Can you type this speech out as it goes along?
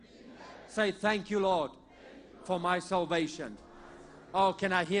Say, thank you, Lord, for my salvation. Oh,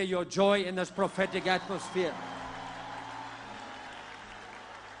 can I hear your joy in this prophetic atmosphere?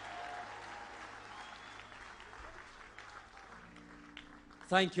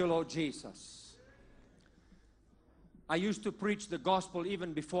 Thank you, Lord Jesus. I used to preach the gospel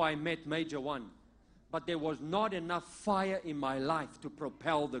even before I met Major One, but there was not enough fire in my life to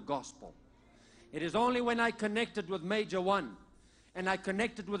propel the gospel. It is only when I connected with Major One and I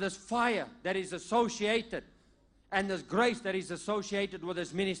connected with this fire that is associated and this grace that is associated with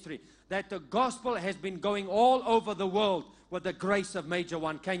this ministry that the gospel has been going all over the world with the grace of Major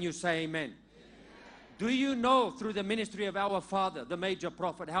One. Can you say amen? Do you know through the ministry of our Father, the major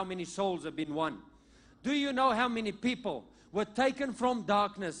prophet, how many souls have been won? Do you know how many people were taken from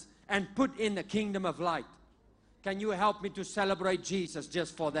darkness and put in the kingdom of light? Can you help me to celebrate Jesus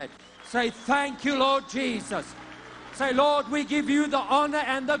just for that? Say, thank you, Lord Jesus. Say, Lord, we give you the honor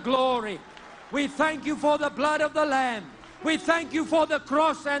and the glory. We thank you for the blood of the Lamb. We thank you for the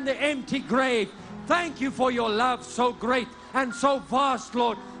cross and the empty grave. Thank you for your love so great and so vast,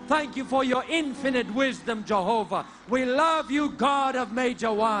 Lord. Thank you for your infinite wisdom, Jehovah. We love you, God of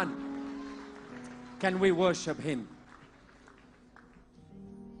Major One. Can we worship Him?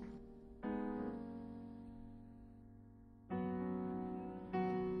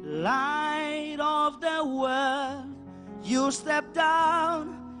 Light of the world, you step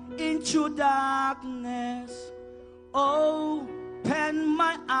down into darkness. Open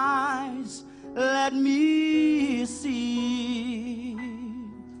my eyes, let me see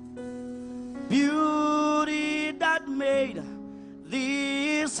beauty that made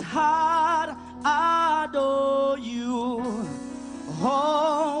this heart adore you.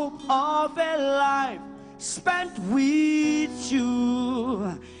 Hope of a life spent with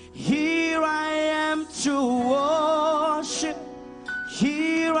you. Here I am to worship.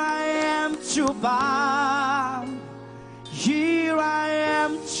 Here I am to bow. Here I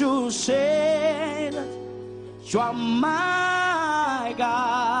am to say that you are my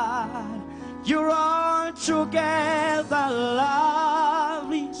God. You're altogether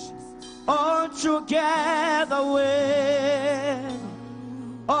lovely, altogether well,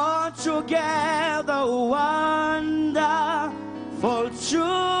 altogether wonderful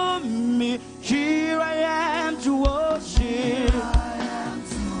to me. Here I am to worship.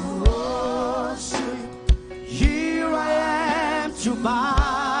 Here I am to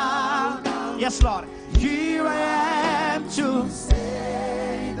bow. Yes, Lord. Here I am to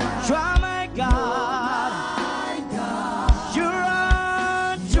say that you are my God. You're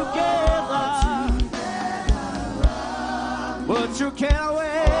all together. What you care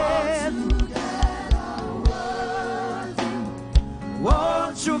with.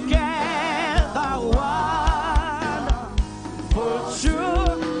 What together wonderful to.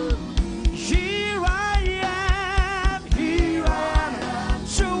 Here I am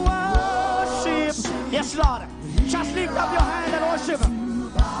to worship. Yes, Lord. Just lift up your hand and worship Him.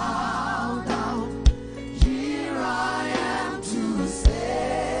 Here I am to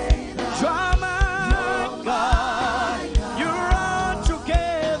say that you are my God. You're all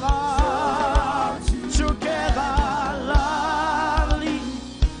together lovely.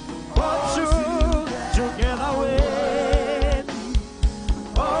 All together with.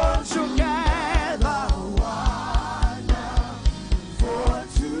 All together wonderful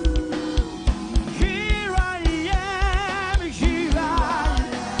to. Here I am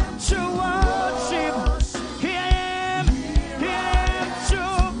to worship. Here I am to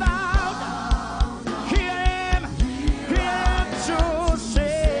bow down. Here I am to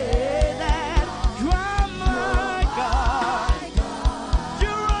say that you are my God.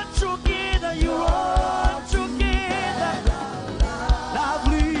 You're all together,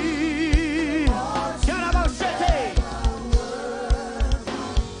 lovely. Karabashete.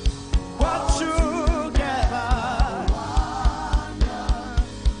 What together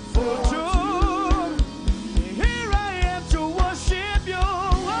for two. Here I am to worship you,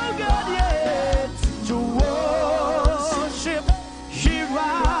 oh God, yeah. To worship. Here I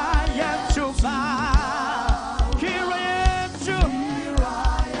am to bow. Here I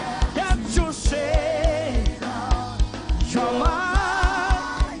am to say, you're my.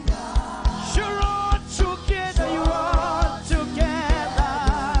 You're all together,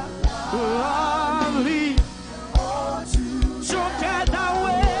 lovely. Together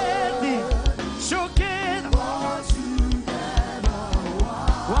with me, together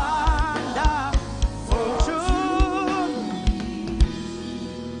wonderful to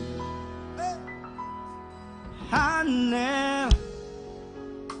I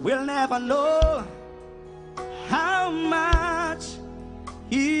will never know how much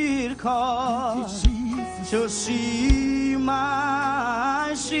it it cost to see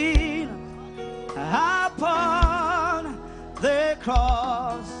my sin upon the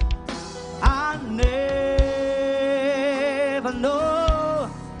cross. I never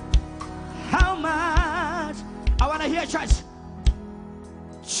know how much. I want to hear church.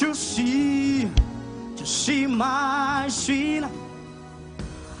 To see my sin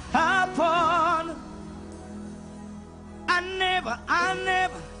upon. I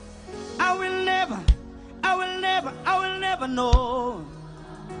will never know.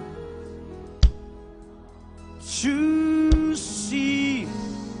 To see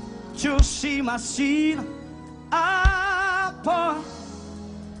my sin upon.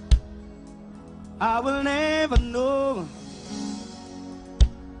 I will never know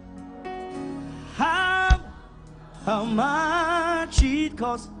how much it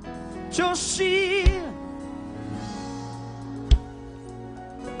costs to see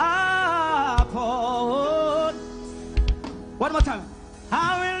upon. One more time.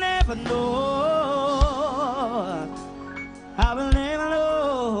 I will never know. I will never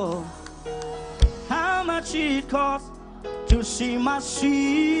know how much it costs to see my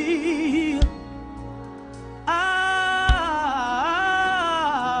sin upon.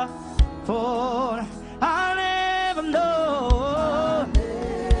 I'll never know.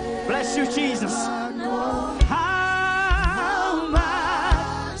 Bless you, Jesus. How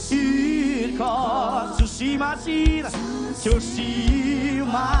much it costs to see my sin, to see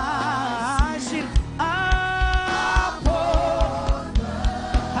my sin upon.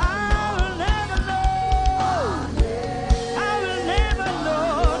 I will never know. I will never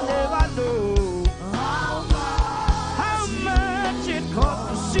know how much it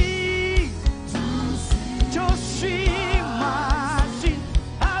costs to see my sin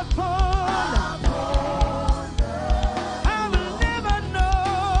upon. I will never know.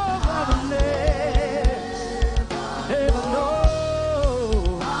 I will never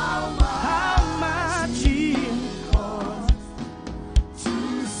know how much it costs to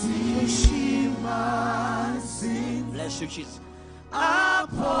see my sin. Bless you, Jesus.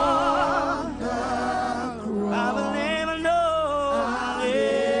 Upon the cross. I will never know.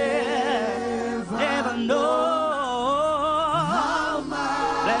 Never know how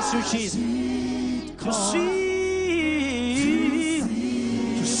much. Bless you, Jesus. To see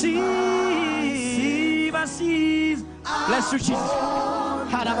my sins. Bless you, Jesus.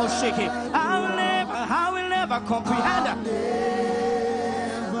 I will never comprehend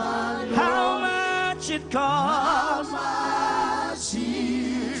how much it costs.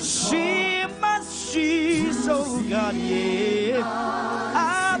 See my sins, oh God, yeah.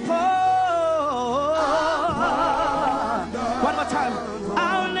 One more time.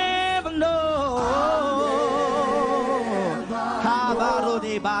 I'll never know.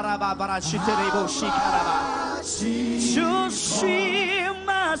 To see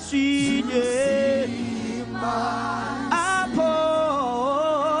my sin, yeah. Upon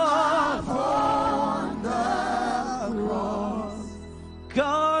the cross.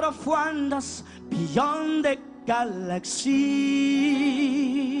 God of wonders beyond the galaxy,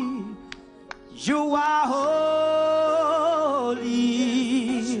 you are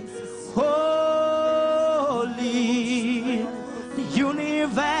holy, holy. The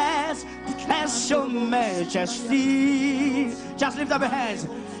universe declares your majesty. Just lift up your hands.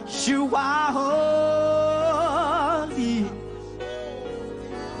 You are holy,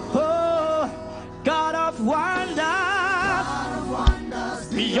 oh, God of wonders,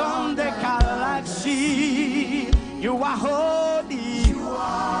 beyond the galaxy. You are holy, you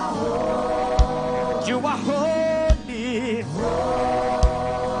are holy, you are holy.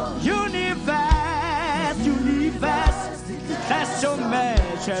 Universe, that's your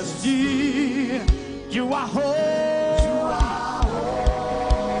majesty. You are holy,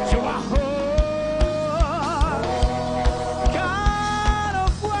 you are holy, God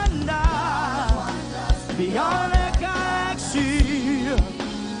of wonders, beyond the galaxy.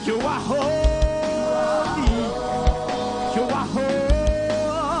 You are holy, you are holy.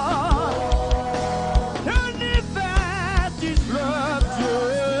 Universe is loved you.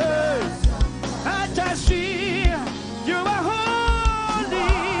 I just see you are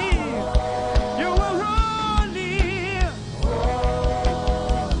holy, you are holy,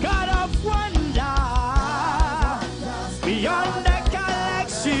 God of wonder, beyond the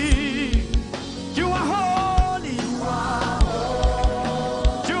galaxy. You are holy,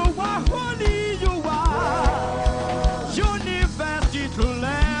 you are holy.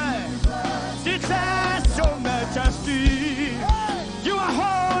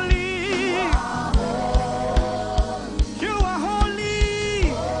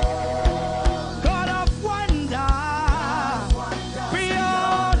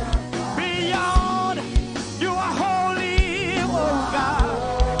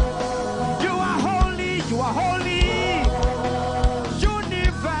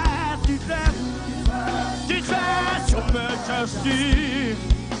 majesty.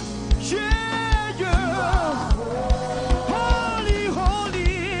 Yeah, yeah. Holy,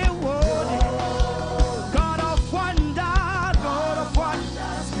 holy, holy. God of wonders,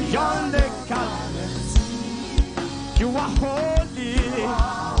 beyond the galaxy. You are holy.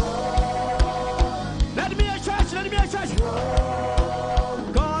 Let me a church, let me a church.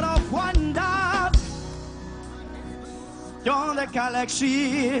 God of wonders, beyond the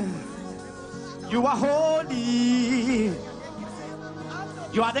galaxy. You are holy.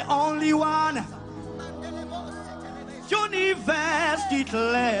 You are the only one. Universe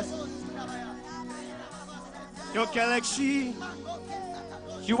declares your galaxy.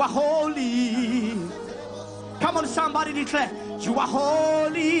 You are holy. Come on, somebody declare you are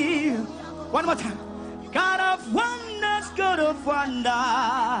holy. One more time. God of wonders, God of wonder.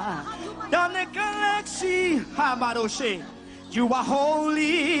 Down the galaxy, Hamadoshe. You are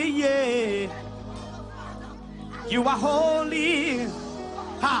holy, yeah. You are holy.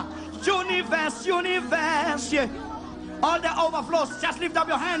 Ha. Universe, universe, yeah. All the overflows, just lift up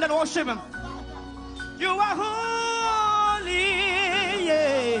your hand and worship him. You are holy,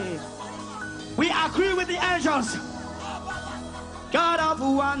 yeah. We agree with the angels. God of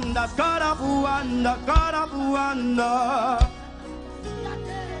wonders, God of wonder, God of wonder.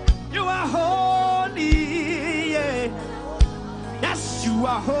 You are holy, yeah. Yes, you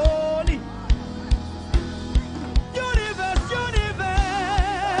are holy. Universe,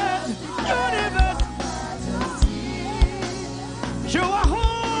 universe, universe. You are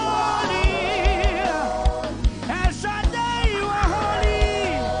holy. El Shaddai, you are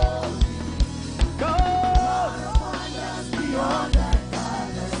holy. God.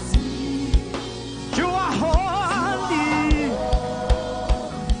 You are holy.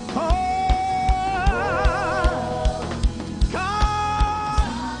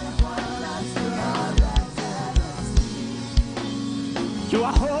 You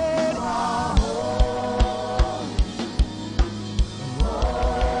are holy.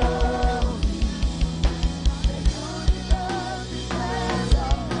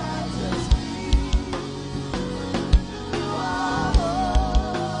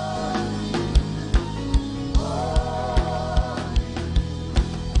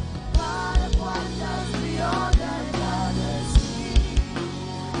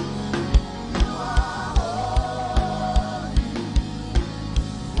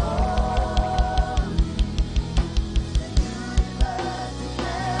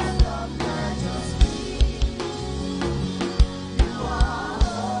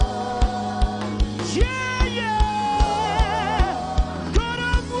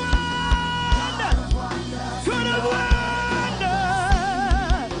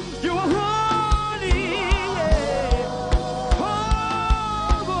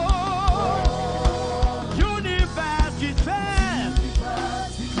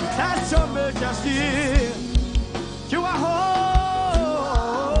 You are holy.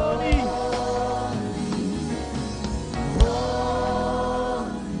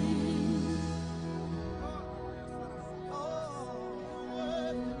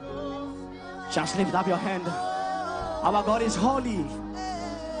 Just lift up your hand. Our God is holy.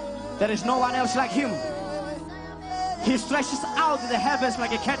 There is no one else like him. He stretches out the heavens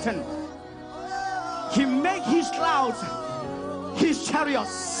like a curtain. He makes his clouds his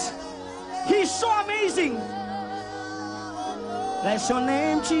chariots. He's so amazing. Bless your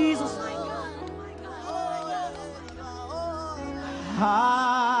name, Jesus.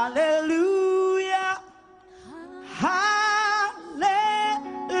 Hallelujah. Hallelujah.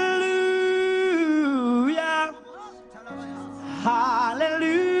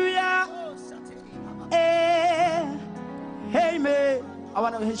 Hallelujah. Amen. I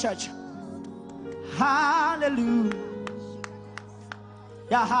want to hear church. Hallelujah.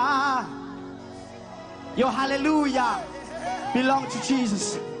 Yeah. Your hallelujah belong to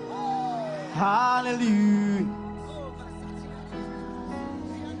Jesus. Hallelujah.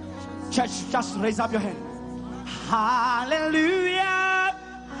 Church, just raise up your hand. Hallelujah.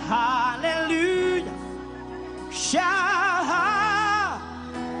 Hallelujah. Hallelujah.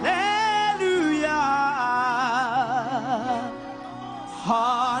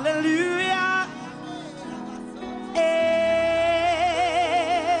 Hallelujah.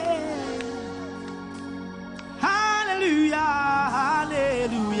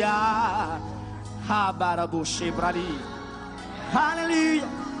 Hallelujah.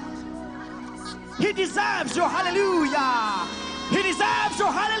 He deserves your hallelujah. He deserves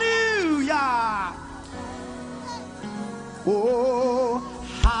your hallelujah. Oh,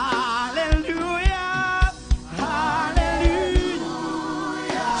 hallelujah. Hallelujah.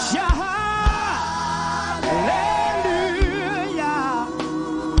 Hallelujah.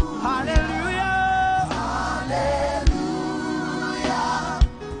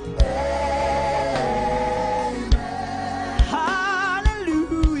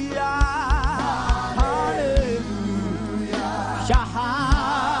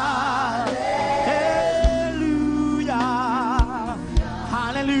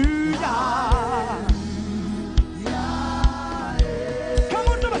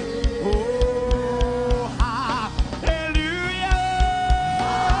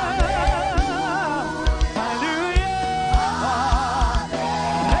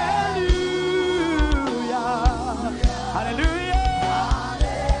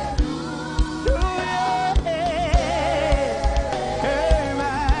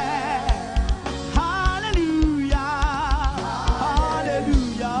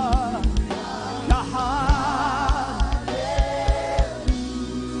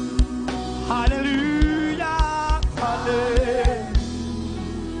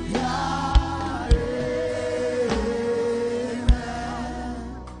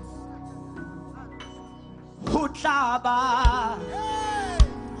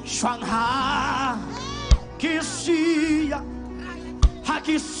 Shangha Kisia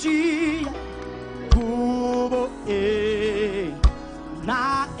Hakisia Kubo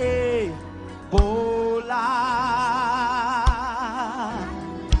Na Bola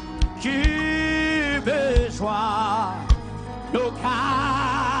Kibeshwa Loka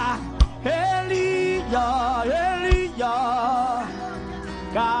Elia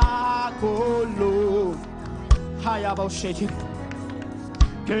Kakolo Hayabosheti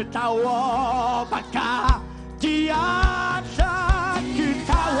Kitawo Baka Diacha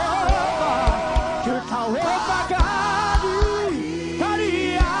Kitawo Baka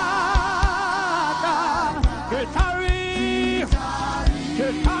Kariata Kitari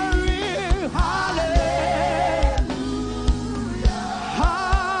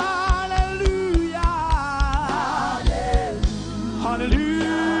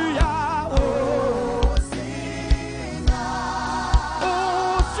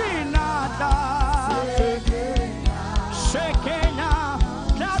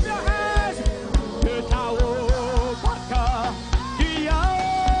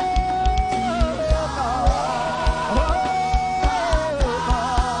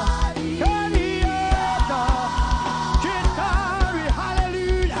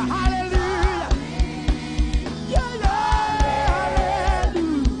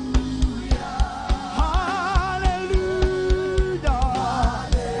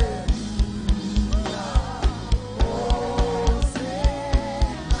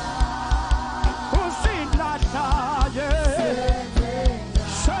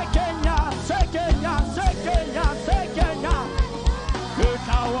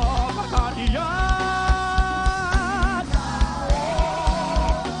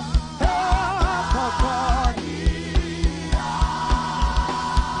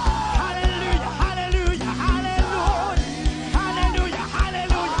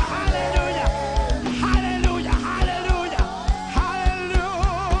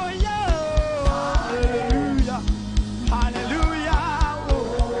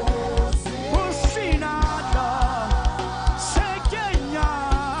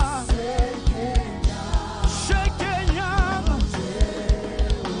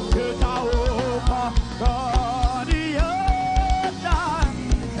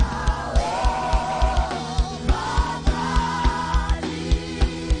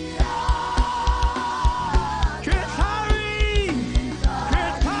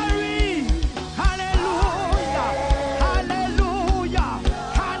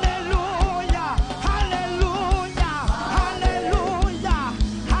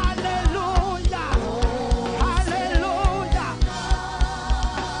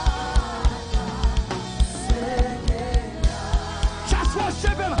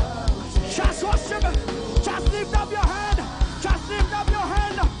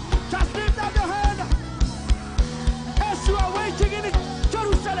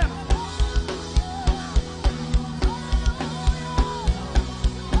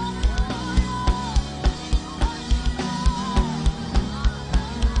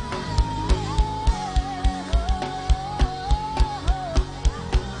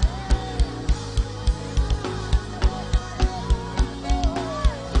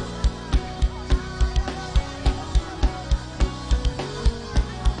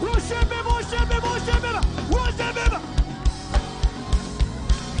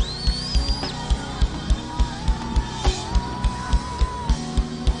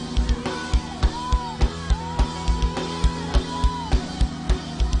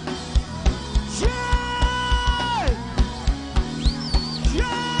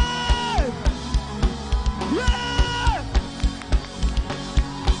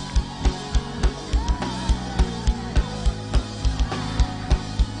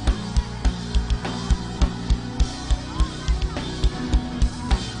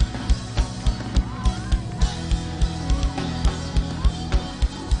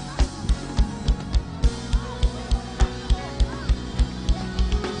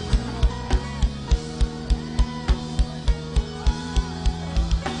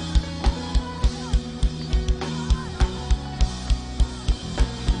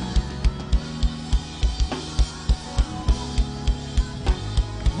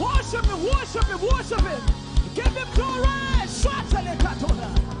Worship him. Give him glory. Shatale katona.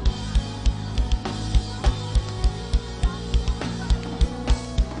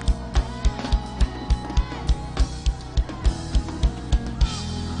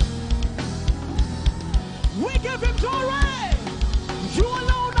 We give him glory. You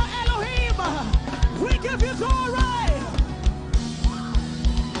alone are Elohim. We give you glory.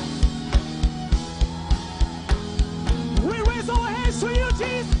 We raise our hands to you,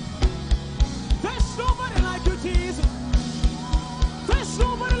 Jesus.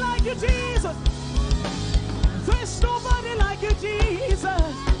 you, Jesus. There's nobody like you, Jesus.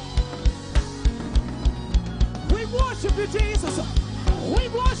 We worship you, Jesus. We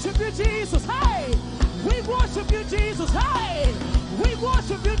worship you, Jesus. Hey, we worship you, Jesus. Hey, we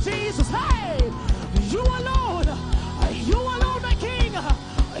worship you, Jesus. Hey, you alone the King.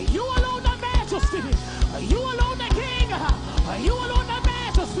 You alone the Majesty. You alone the King. You alone the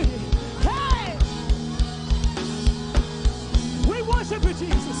Majesty. Hey, we worship you,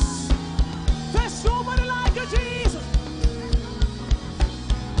 Jesus. There's nobody like you, Jesus.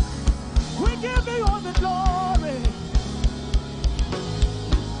 We give you all the glory.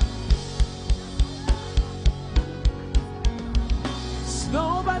 There's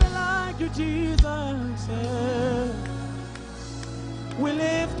nobody like you, Jesus. Yeah. We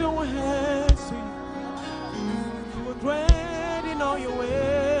lift our hands to you. You are great in all your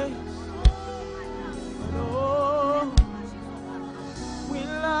ways. And oh, we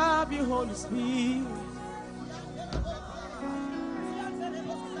love you, Holy Spirit.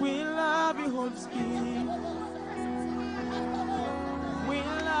 We love you, Holy Spirit. We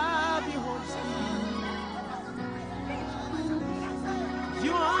love you, Holy Spirit.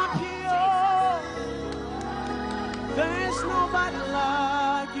 You are pure. There's nobody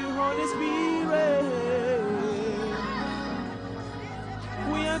like you, Holy Spirit.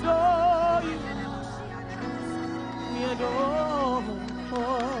 We adore you. We adore you.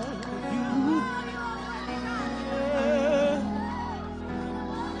 Yeah.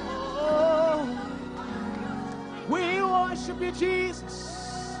 Oh, we worship you,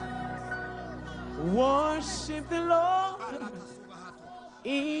 Jesus. Worship the Lord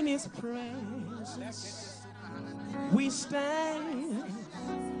in His presence. We stand.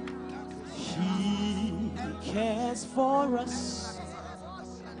 He cares for us,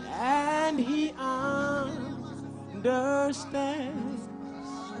 and He understands.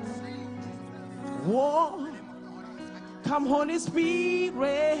 Whoa. Come, Holy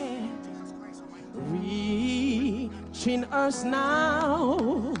Spirit, reach in us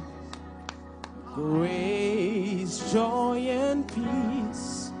now. Grace, joy, and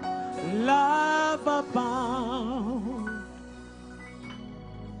peace, love abound.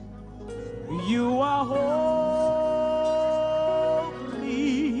 You are holy.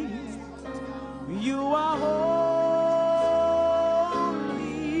 You are holy.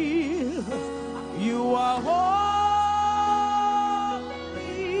 You are holy.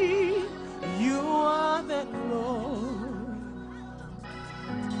 You are the Lord.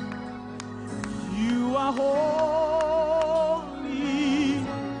 You are holy.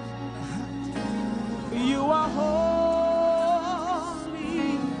 You are holy.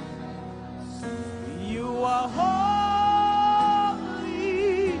 You are holy.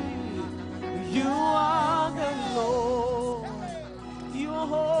 You are the Lord. You are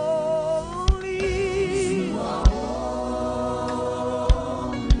holy. You are holy.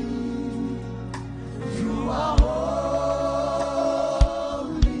 You are holy.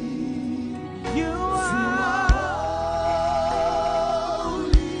 You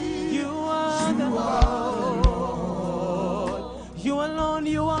are the Lord. You alone,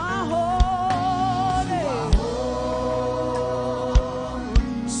 you are holy.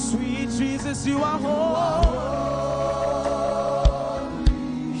 Sweet Jesus, you are holy.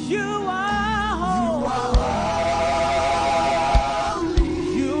 You are holy.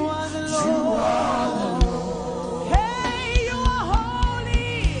 You are the Lord. Hey, you are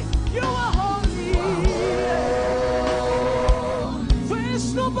holy. You are holy.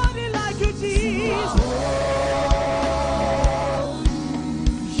 There's nobody like you, Jesus.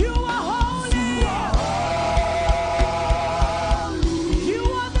 You are holy. You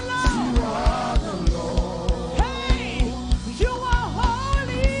are the Lord. Hey,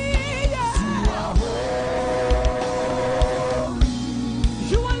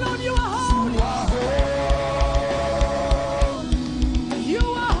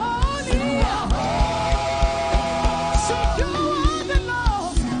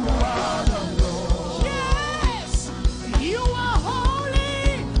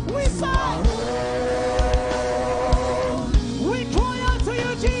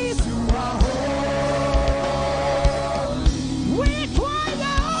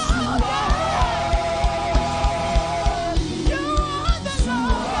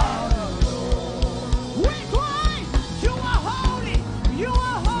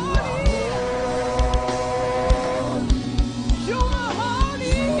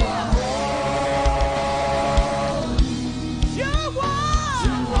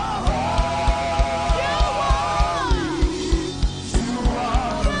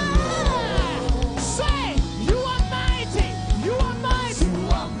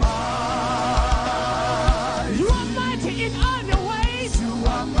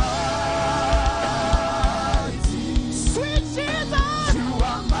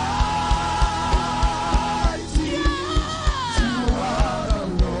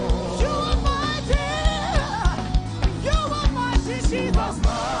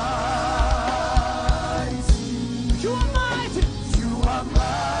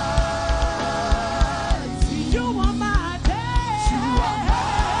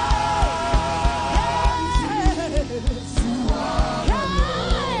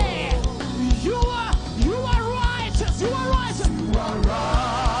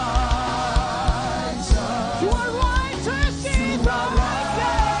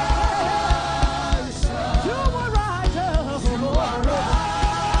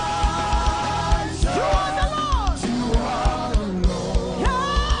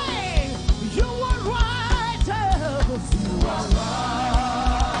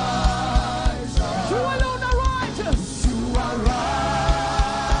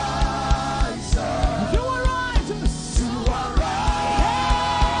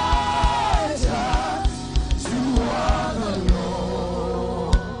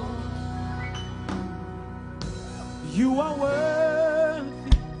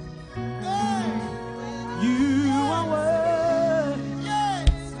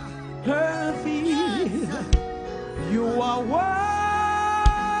 worthy. You are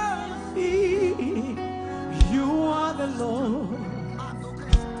worthy. You are the Lord.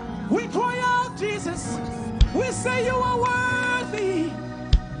 We cry out, Jesus. We say you are worthy.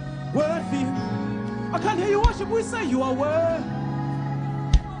 Worthy. I can't hear you worship. We say you are worthy.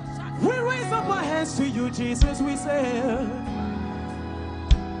 We raise up our hands to you, Jesus. We say,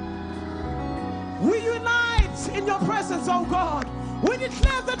 we unite in your presence, oh God. We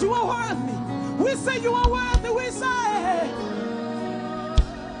declare that you are worthy. We say you are worthy. We say,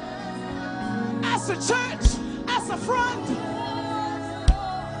 as a church, as a front,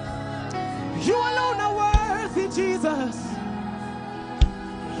 you alone are worthy, Jesus.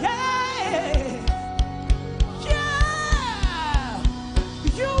 Yeah. Yeah.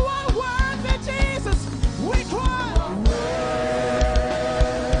 You are worthy, Jesus. We cry.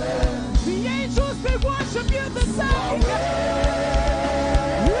 The angels, they worship you the same.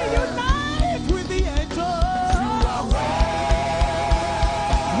 We unite with the angels.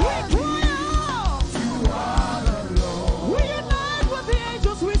 We cry out. We unite with the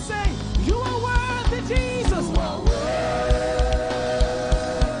angels. We say, you are worthy, Jesus.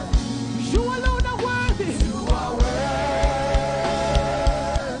 You alone are worthy.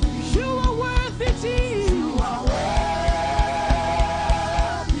 You are worthy, Jesus.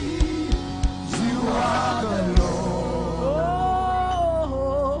 Oh,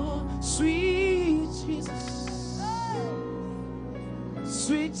 sweet Jesus.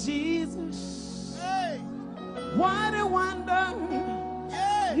 Sweet Jesus. What a wonder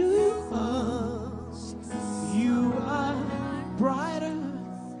you are. You are brighter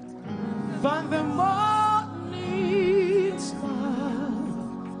than the morning star.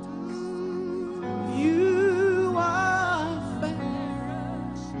 You are fair,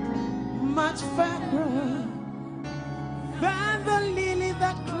 much fairer than the lily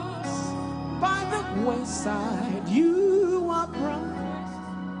that grows by the wayside. You are bright,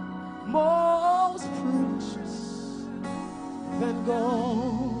 most precious than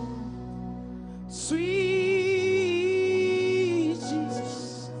gold. Sweet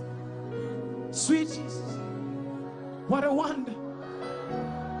Jesus, sweet Jesus, what a wonder.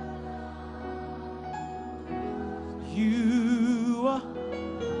 You are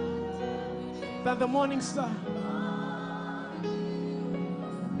than the morning star.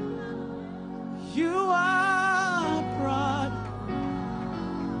 You are bright,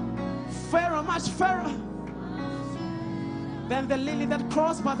 fairer, much fairer than the lily that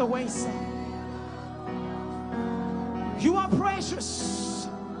crossed by the wayside. You are precious.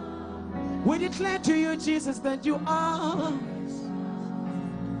 We declare to you, Jesus, that you are.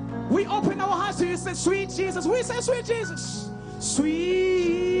 We open our hearts to you, say, sweet Jesus. We say, sweet Jesus.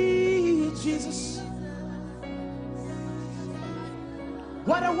 Sweet Jesus.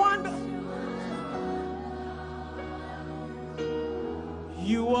 What a wonder.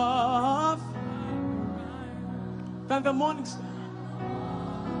 You are than the morning star.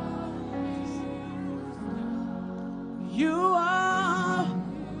 You are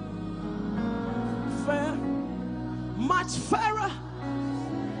fair, much fairer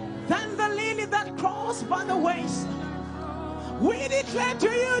than the lily that crossed by the wayside. We declare to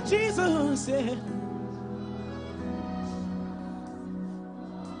you, Jesus, yeah.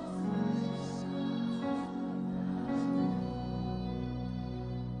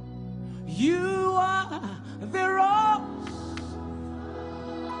 You are the rose,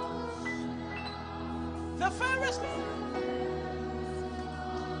 the fairest.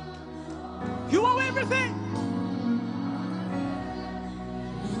 You are everything.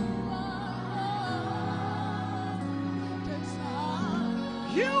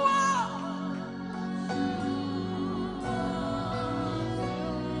 You are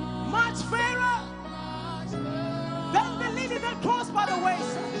much fairer than the lily that crossed by the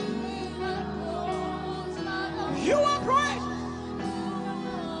wayside. You are bright.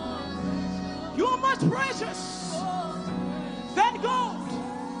 You are much precious than gold.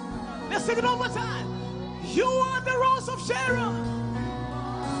 Let's sing it one more time. You are the rose of Sharon.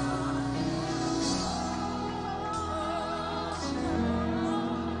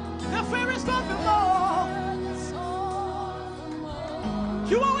 The fairest of them all.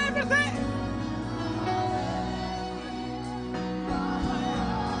 You are everything.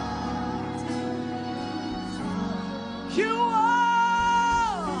 You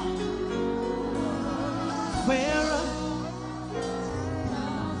are fairer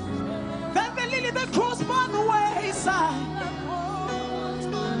than the lily that crossed by the wayside.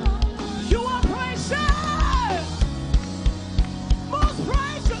 You are precious, most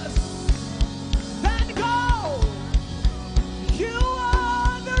precious than gold. You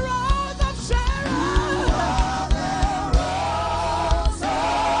are the rose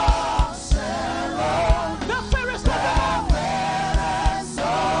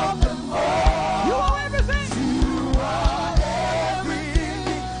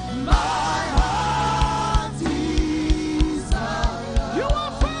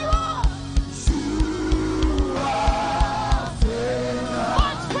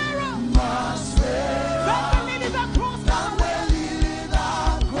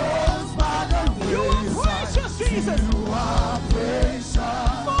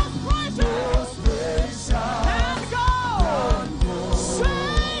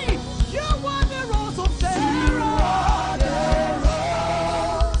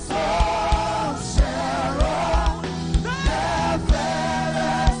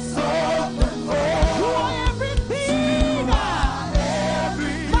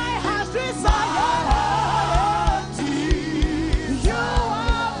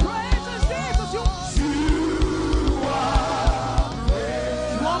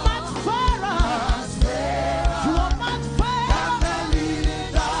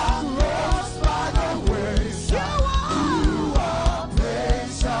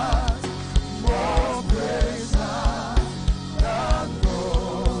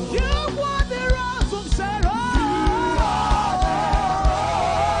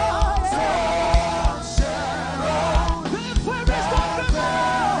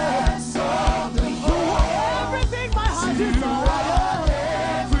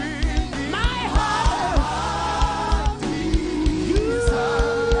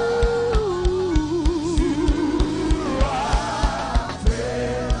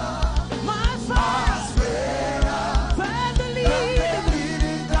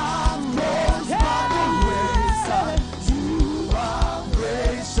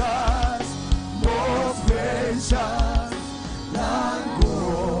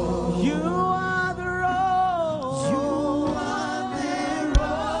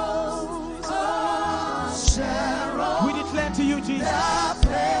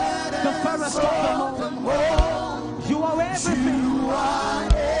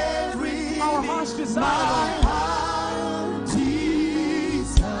my heart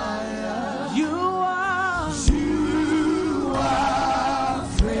desire. You are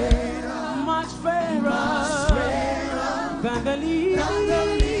fairer, much fairer than the lily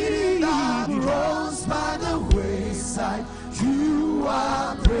that grows by the wayside. You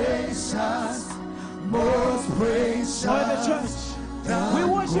are precious, most precious. For the church, we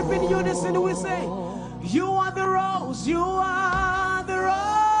worship in unison. We say, you are the rose, you are the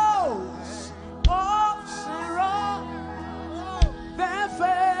rose of Sharon, the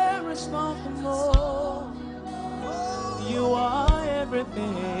fairest of them all. You are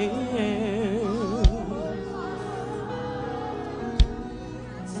everything.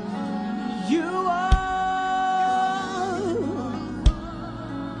 You are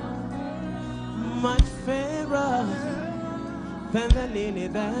much fairer than the lily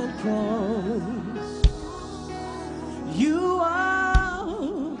that grows. You are,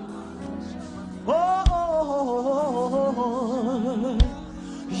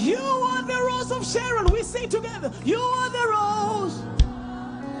 you are the rose of Sharon. We sing together. You are the rose.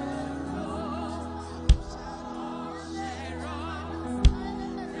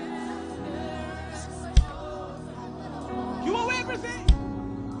 You are everything.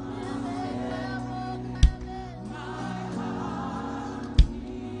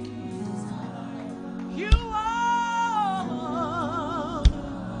 You are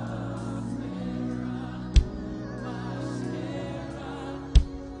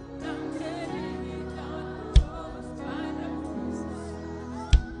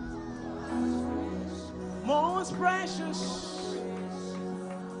most precious.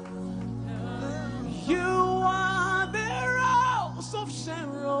 You are the rose of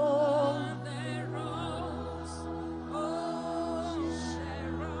Sharon.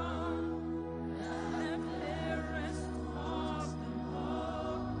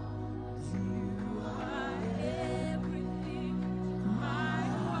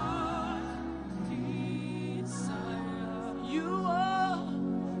 You are.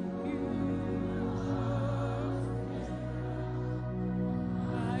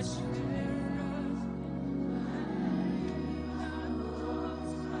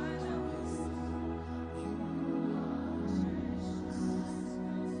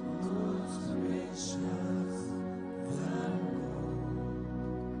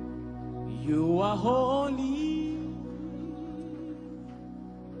 You are holy,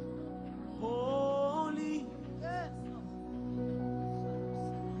 holy.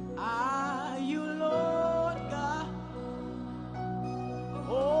 Are you Lord God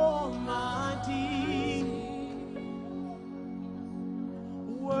Almighty?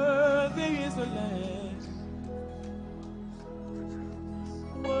 Worthy is the Lamb.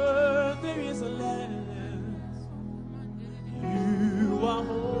 Worthy is the Lamb. You are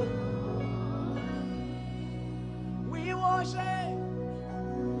holy. We worship.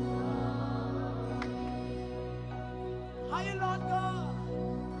 Are you Lord God?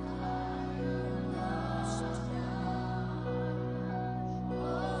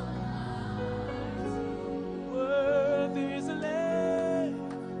 Worthy is the Lamb.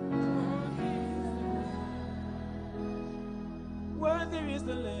 Worthy is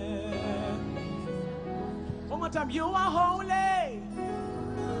the Lamb. One more time. You are holy.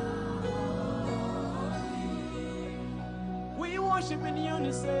 We worship in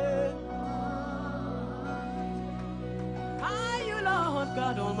unison. Are you Lord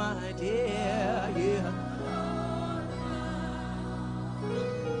God Almighty? Yeah.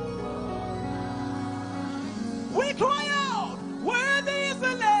 We cry out, worthy is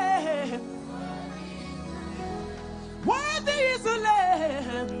the Lamb. Worthy is the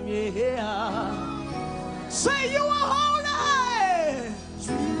Lamb. Yeah. Say you are holy.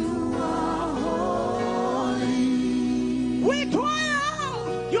 You are holy. We cry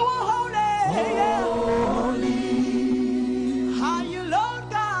out, you are holy. Holy. Are you Lord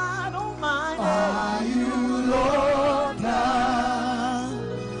God Almighty? Are you Lord God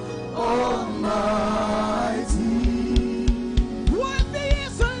Almighty? Worthy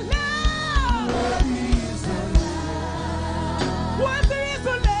is the Lamb. Worthy is the Lamb. Worthy is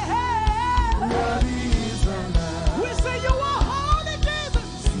the Lamb. Worthy is the Lamb. We say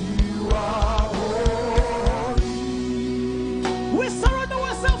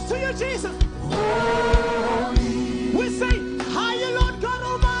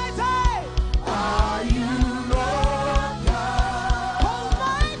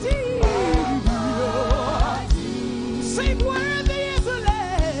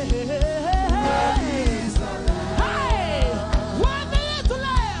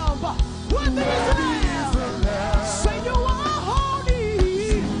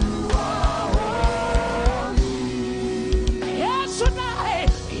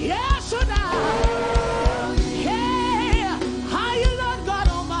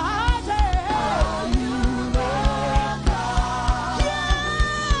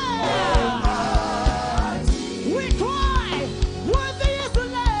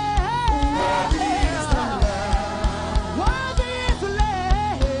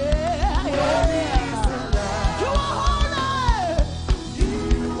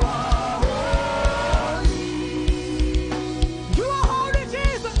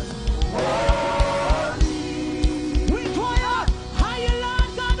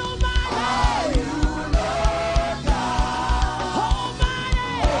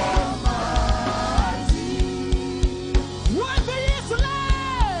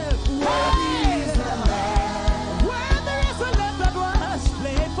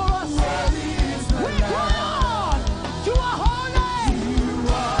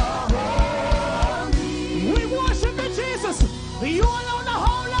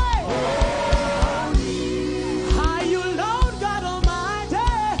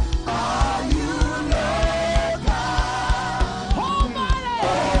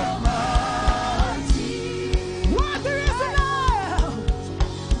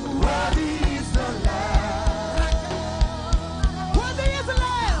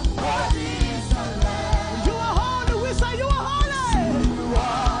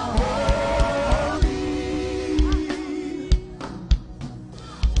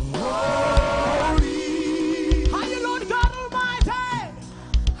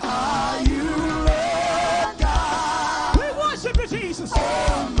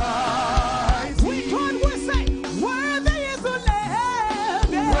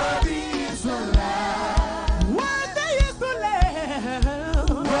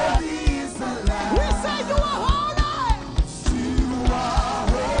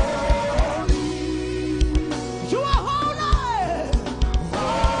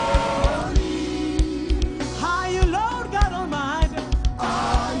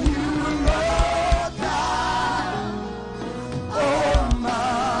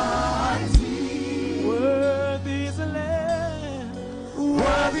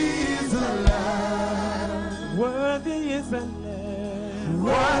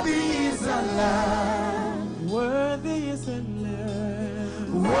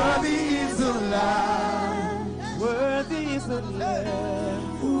the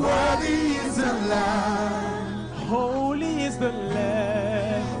Lamb. Worthy is the Lamb. Holy is the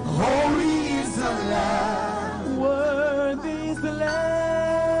Lamb. Holy is the Lamb. Worthy is the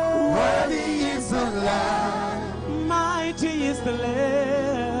Lamb. Worthy is the Lamb. Mighty is the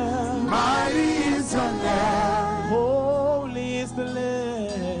Lamb. Mighty is the Lamb. Holy is the Lamb.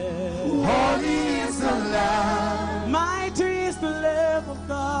 Holy is the Lamb. Mighty is the Lamb of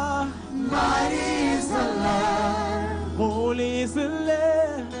God. Mighty is the Lamb. Holy is the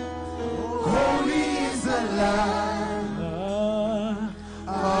Lamb. Holy is the Lamb.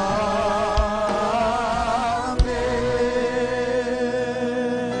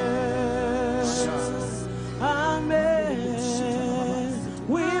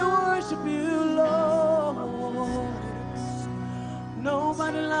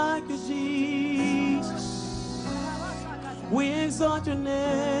 Exalt your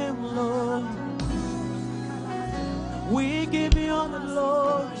name, Lord. We give you all the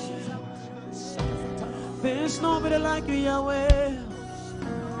glory. There's nobody like you, Yahweh.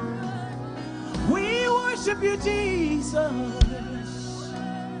 We worship you, Jesus.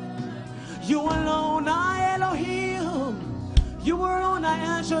 You alone are Elohim. You alone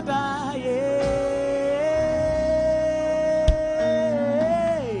are El Shaddai.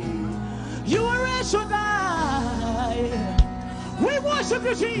 You are El Shaddai. We worship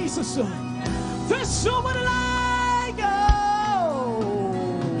you, Jesus. There's somebody like you.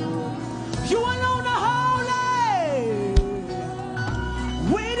 You alone are holy.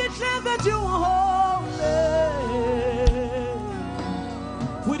 We declare that you are holy.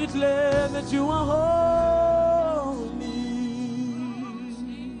 We declare that you are holy.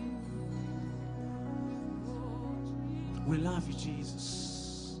 We love you,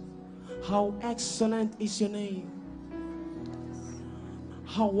 Jesus. How excellent is your name.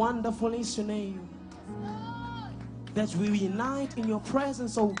 How wonderful is your name, that we unite in your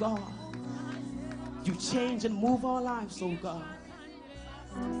presence, oh God. You change and move our lives, oh God.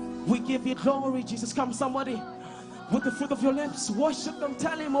 We give you glory, Jesus. Come, somebody, with the fruit of your lips, worship them.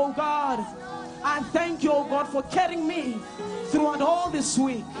 Tell him, oh God, I thank you, oh God, for carrying me throughout all this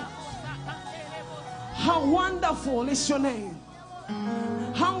week. How wonderful is your name.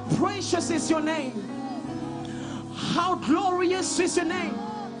 How precious is your name. How glorious is your name.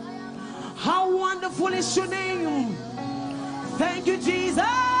 How wonderful is your name. Thank you, Jesus.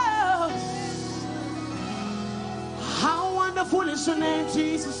 How wonderful is your name,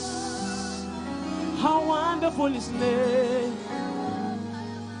 Jesus. How wonderful is your name.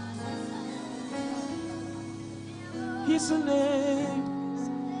 His name,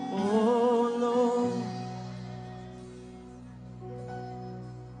 oh Lord.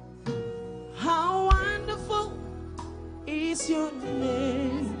 How wonderful is your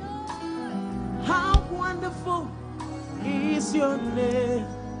name. How wonderful is your name.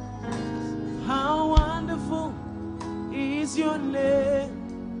 How wonderful is your name.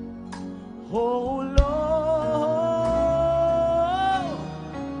 Oh Lord,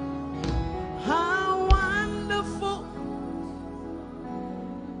 how wonderful.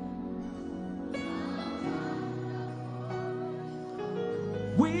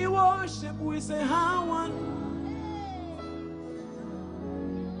 We worship, we say how wonderful.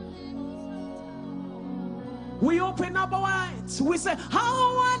 We open up our eyes. We say,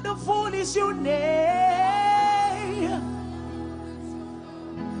 how wonderful is your name.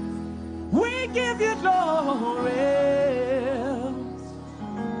 We give you glory.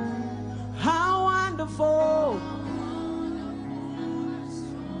 How wonderful.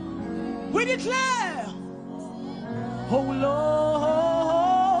 We declare, oh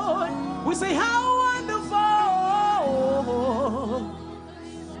Lord. We say, how wonderful.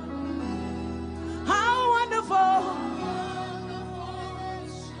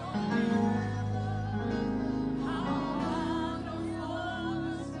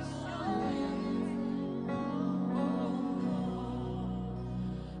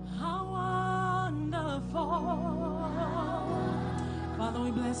 Father,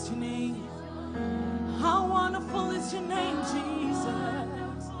 we bless your name. How wonderful is your name,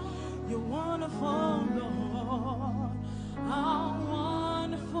 Jesus. You're wonderful, Lord. How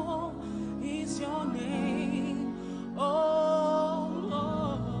wonderful is your name, oh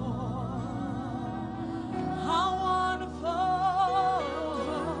Lord. How wonderful.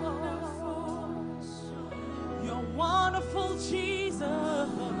 You're wonderful, Jesus.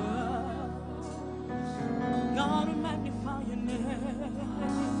 God, we magnify your name.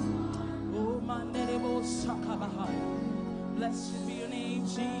 Oh, my name is Sakabahai. Blessed be your name,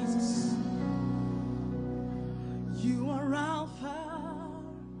 Jesus. You are Alpha.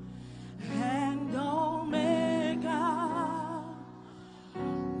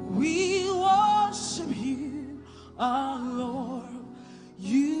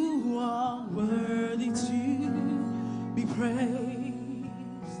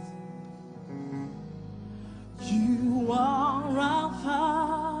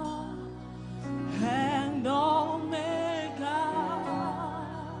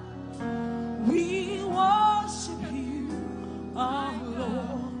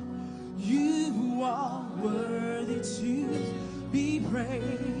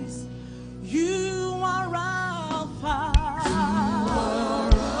 praise. You are Alpha.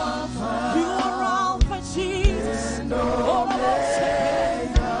 You are Alpha, Jesus. Oh,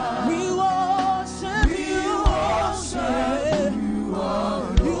 we worship you.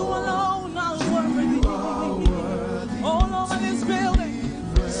 You alone are worthy. All over this building,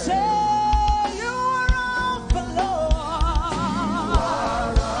 say you are Alpha, Lord.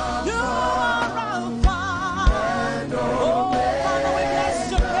 You are Alpha. Oh, Father, we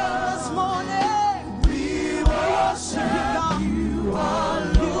bless your name this morning.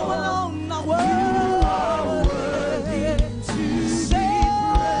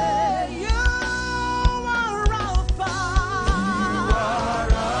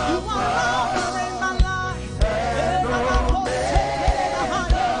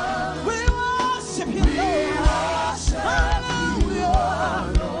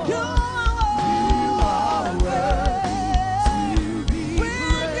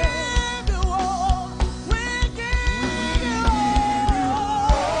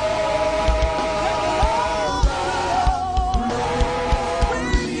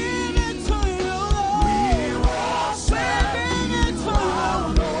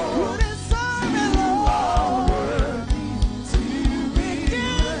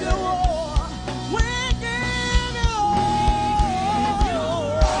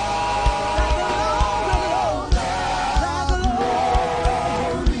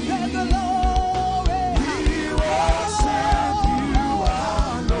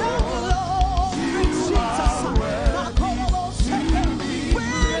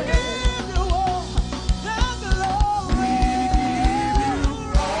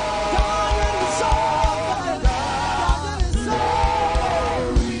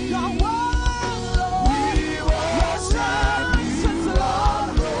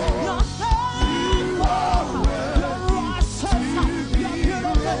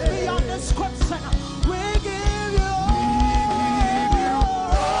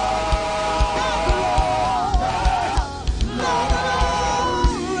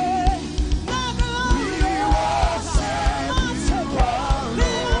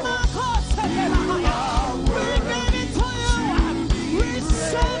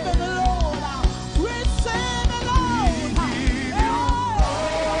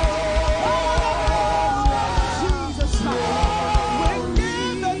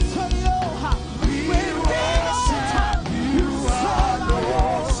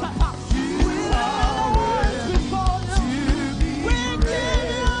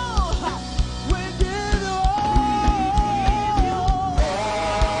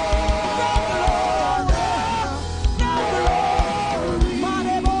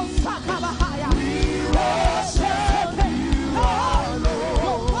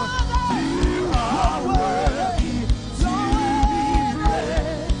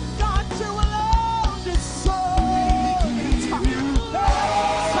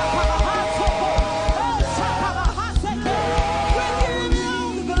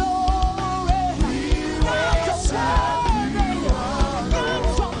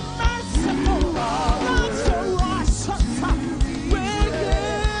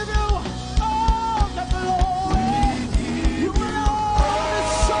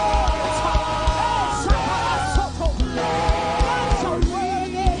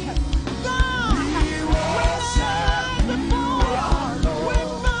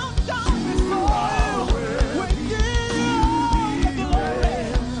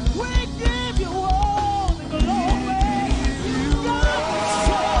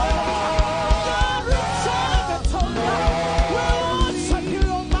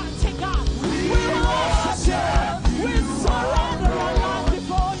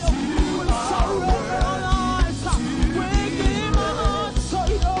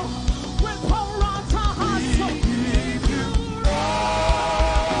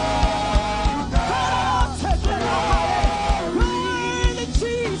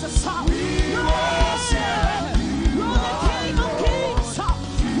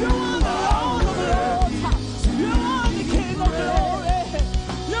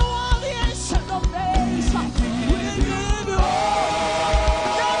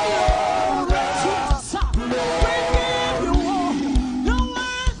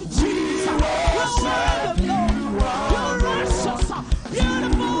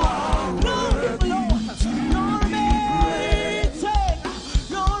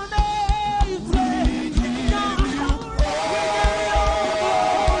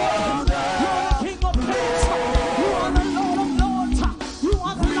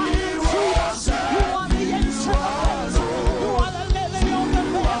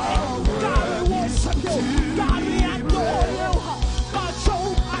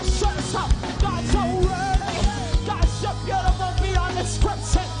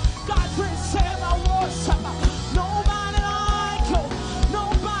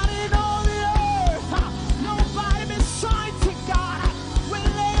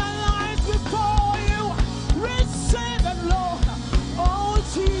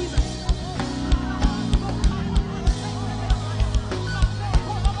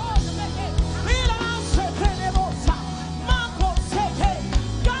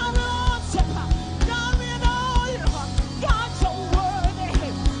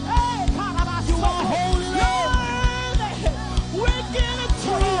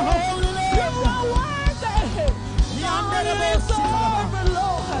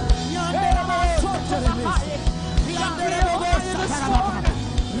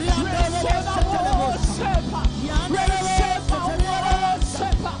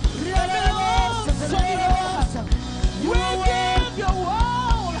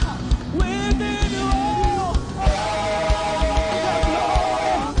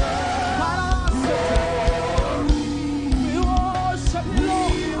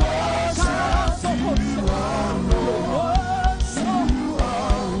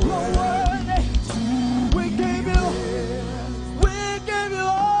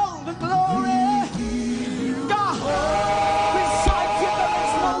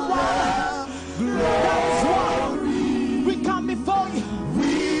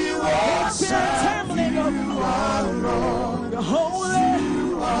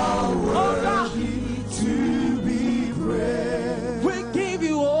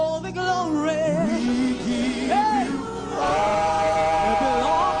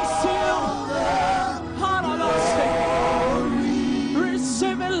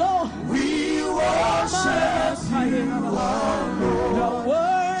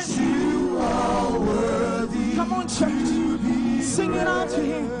 church. Sing it out to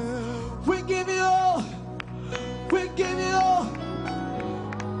him. We give you all. We give you all.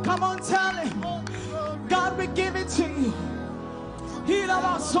 Come on, tell him. God, we give it to you.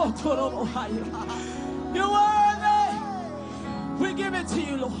 You're worthy. We give it to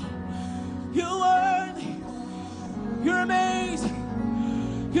you, Lord. You're worthy. You're amazing.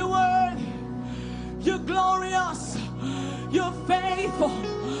 You're worthy. You're glorious. You're faithful.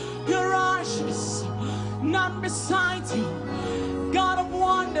 You're righteous. None beside you. God of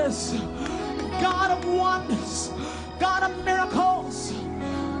wonders. God of wonders. God of miracles.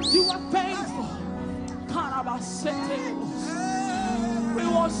 You are faithful. We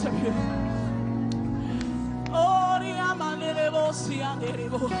worship you. Oh,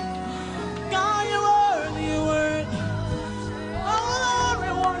 God, you're worthy, you're worthy. Oh, Lord, we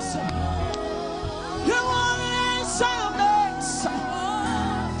worship you. You're worthy in service.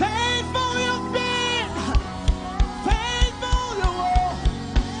 Faithful you've been. Faithful you will.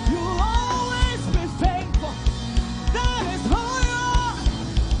 You'll always be faithful. That is who you are.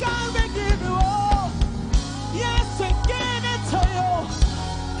 God, we give you all. Yes, we give it to you.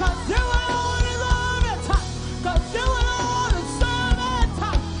 'Cause you alone deserve it. 'Cause you alone deserve it.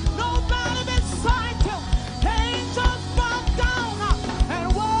 Nobody beside you. Angels bow down and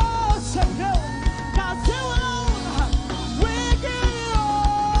worship you. 'Cause you alone, we give you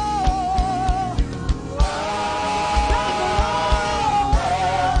all.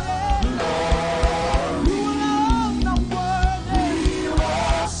 You alone are worthy.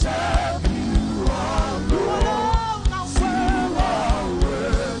 You alone are worthy.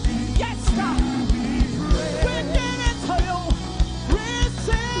 Yes, God. We give it to you.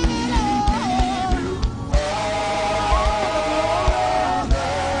 Receive it all.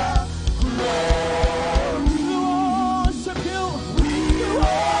 We worship you. We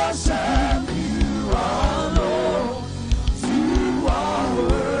worship you, our Lord. You are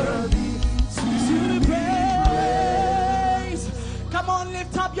worthy to be praised. Come on,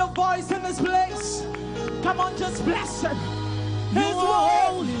 lift up your voice in this place. Come on, just bless him. His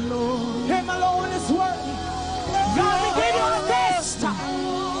word. Him alone is worthy. God, we give you our best.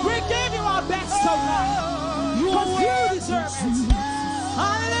 We give you our best, oh God. Because you deserve it.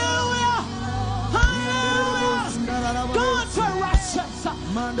 Hallelujah. Hallelujah. God, you're righteous.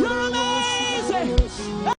 You're amazing.